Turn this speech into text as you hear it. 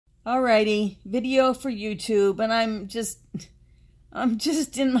Alrighty, video for YouTube, and I'm just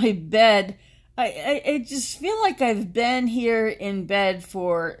in my bed. I just feel like I've been here in bed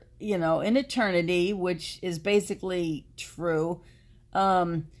for, an eternity, which is basically true.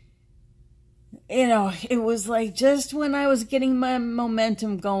 Um, it was like just when I was getting my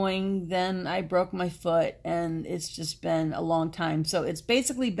momentum going, then I broke my foot, and it's just been a long time. So it's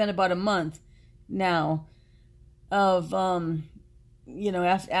basically been about a month now of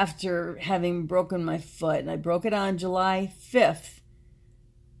after having broken my foot. And I broke it on July 5th.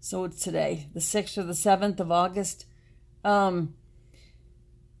 So it's today, the 6th or the 7th of August. Um,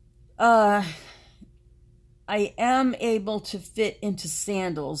 uh, I am able to fit into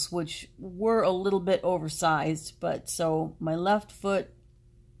sandals, which were a little bit oversized, but so my left foot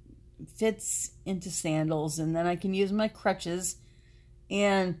fits into sandals, and then I can use my crutches.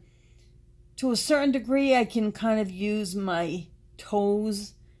 And to a certain degree, I can kind of use my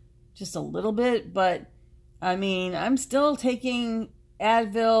toes just a little bit, but I mean, I'm still taking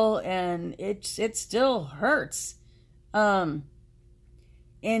Advil, and it still hurts. And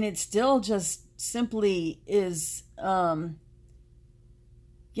it still just simply is, I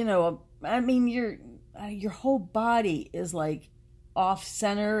mean, your whole body is like off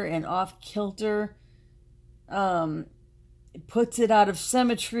center and off kilter. It puts it out of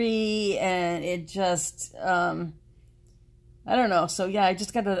symmetry, and it just, I don't know. So yeah, I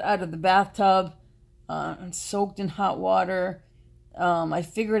just got out of the bathtub, and soaked in hot water. I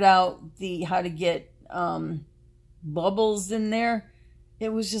figured out how to get bubbles in there.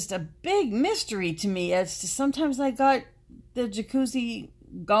 It was just a big mystery to me as to sometimes I got the jacuzzi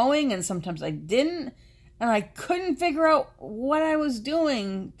going and sometimes I didn't, and I couldn't figure out what I was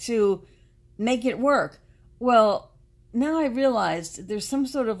doing to make it work. Well, now I realized there's some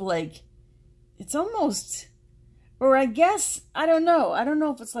sort of it's almost, or I guess, I don't know. I don't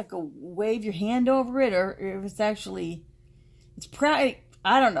know if it's like a wave your hand over it, or if it's actually, I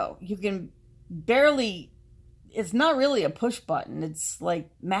don't know. You can barely, it's not really a push button. It's like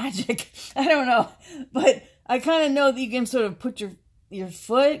magic. I don't know. But I kind of know that you can sort of put your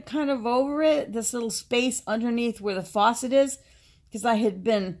foot kind of over it, this little space underneath where the faucet is. Because I had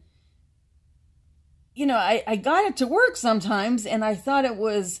been, I got it to work sometimes, and I thought it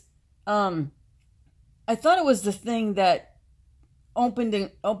was, the thing that opened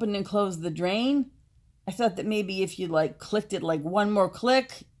and closed the drain. I thought that maybe if you clicked it one more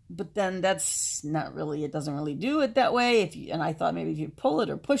click, but then that's not really, it doesn't really do it that way. And I thought maybe if you pull it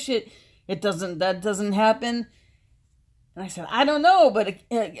or push it, that doesn't happen. And I said, I don't know, but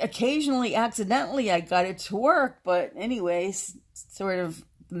occasionally, accidentally, I got it to work. But anyways, sort of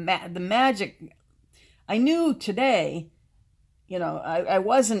the magic. I knew today, I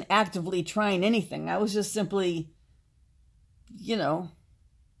wasn't actively trying anything. I was just simply,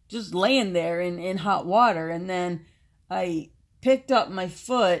 just laying there in hot water. And then I picked up my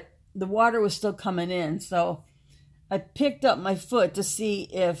foot. The water was still coming in. So I picked up my foot to see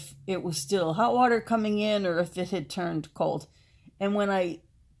if it was still hot water coming in or if it had turned cold. And when I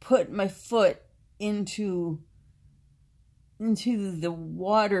put my foot into the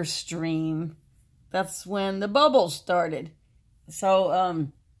water stream, that's when the bubbles started. So, I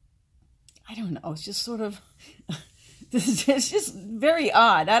don't know. It's just sort of, it's just very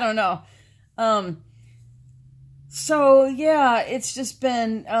odd. I don't know. So yeah, it's just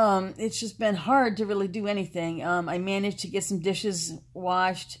been hard to really do anything. I managed to get some dishes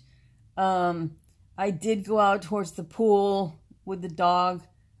washed. I did go out towards the pool with the dog.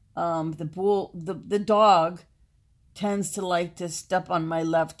 The dog tends to like to step on my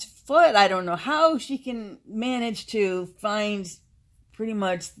left foot. I don't know how she can manage to find pretty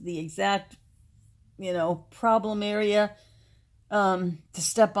much the exact, problem area, to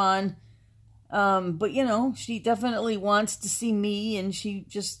step on. But, she definitely wants to see me, and she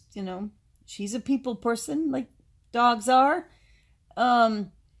just, she's a people person like dogs are. But,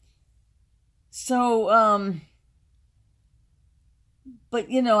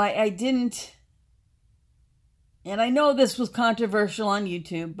 I didn't, and I know this was controversial on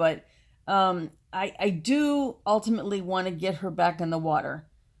YouTube, but I do ultimately want to get her back in the water.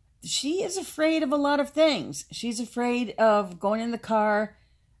 She is afraid of a lot of things. She's afraid of going in the car.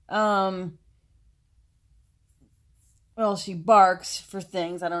 Well, she barks for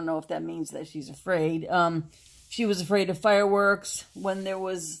things. I don't know if that means that she's afraid. She was afraid of fireworks when there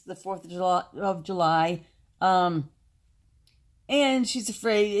was the 4th of July. And she's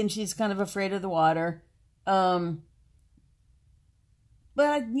afraid, and she's kind of afraid of the water. But,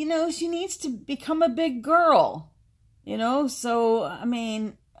 she needs to become a big girl, So, I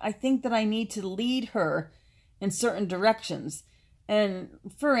mean, I think that I need to lead her in certain directions. And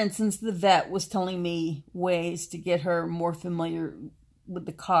for instance, the vet was telling me ways to get her more familiar with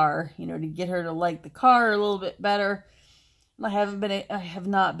the car, you know, to get her to like the car a little bit better. I have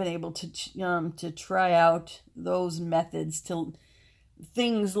not been able to try out those methods, to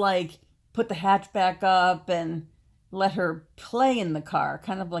things like put the hatchback up and let her play in the car,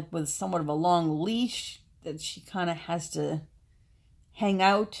 kind of like with somewhat of a long leash that she kind of has to hang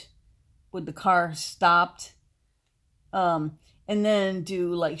out with the car stopped. And then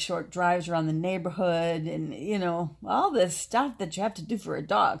do like short drives around the neighborhood, and, you know, all this stuff that you have to do for a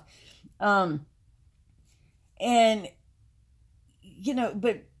dog. And, you know,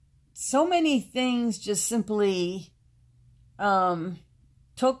 but so many things just simply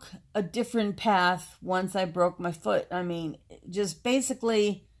took a different path once I broke my foot. I mean, just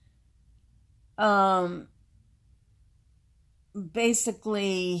basically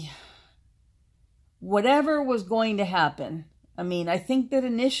whatever was going to happen. I mean, I think that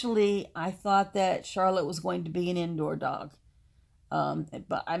initially I thought that Charlotte was going to be an indoor dog.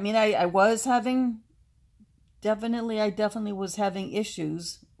 But I mean, I definitely was having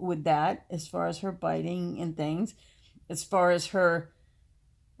issues with that, as far as her biting and things, as far as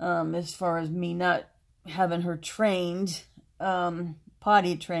me not having her trained,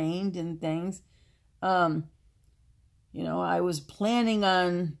 potty trained and things. You know, I was planning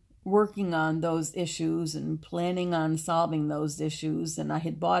on working on those issues and planning on solving those issues, and I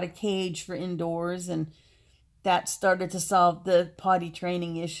had bought a cage for indoors, and that started to solve the potty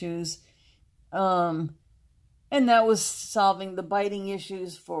training issues, and that was solving the biting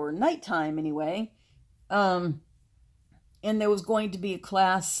issues for nighttime anyway. And there was going to be a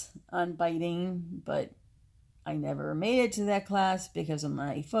class on biting, but I never made it to that class because of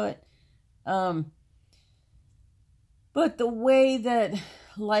my foot. But the way that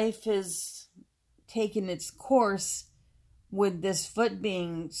life has taken its course, with this foot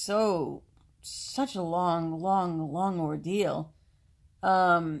being such a long ordeal,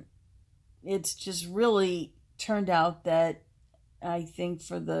 it's just really turned out that I think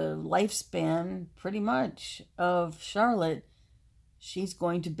for the lifespan, pretty much, of Charlotte, she's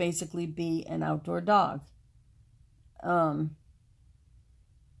going to basically be an outdoor dog.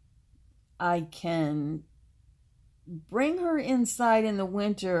 I can bring her inside in the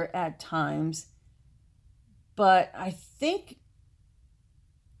winter at times, but I think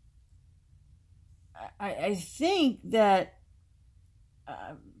that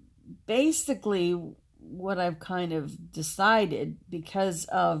basically what I've kind of decided, because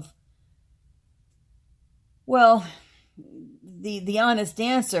of, well, the honest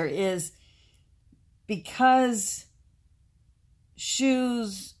answer is because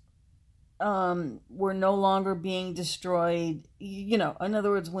shoes were no longer being destroyed. You know, in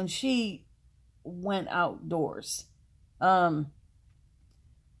other words, when she went outdoors, then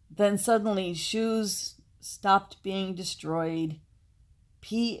suddenly shoes stopped being destroyed,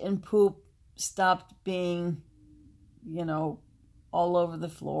 pee and poop stopped being, you know, all over the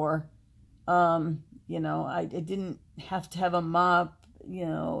floor. You know, I didn't have to have a mop, you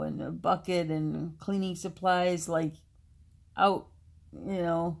know, and a bucket and cleaning supplies like out, you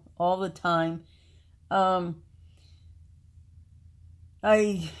know, all the time.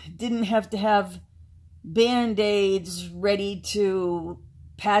 I didn't have to have Band-Aids ready to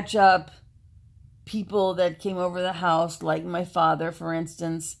patch up people that came over the house, like my father, for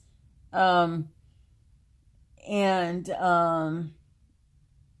instance.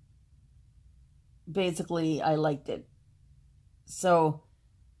 Basically, I liked it. So,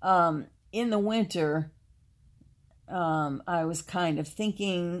 in the winter, I was kind of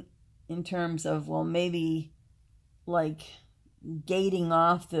thinking in terms of, well, maybe like gating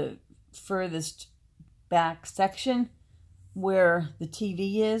off the furthest back section where the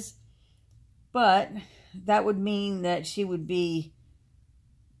TV is. But that would mean that she would be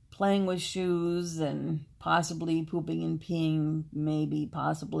playing with shoes and possibly pooping and peeing, maybe,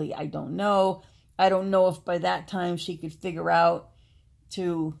 possibly, I don't know. I don't know if by that time she could figure out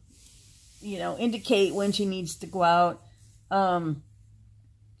to, you know, indicate when she needs to go out.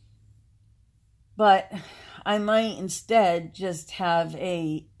 But I might instead just have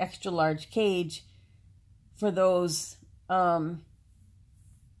a extra large cage for those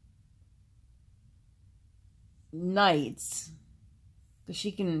nights, because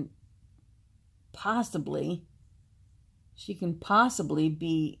she can possibly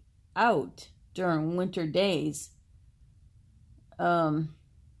be out during winter days.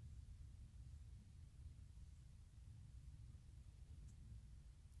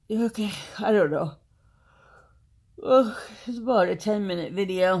 Okay, I don't know. Oh, it's about a 10-minute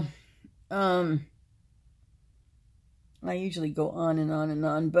video. I usually go on and on and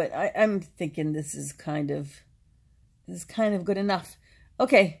on, but I'm thinking this is kind of good enough.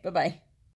 Okay, bye-bye.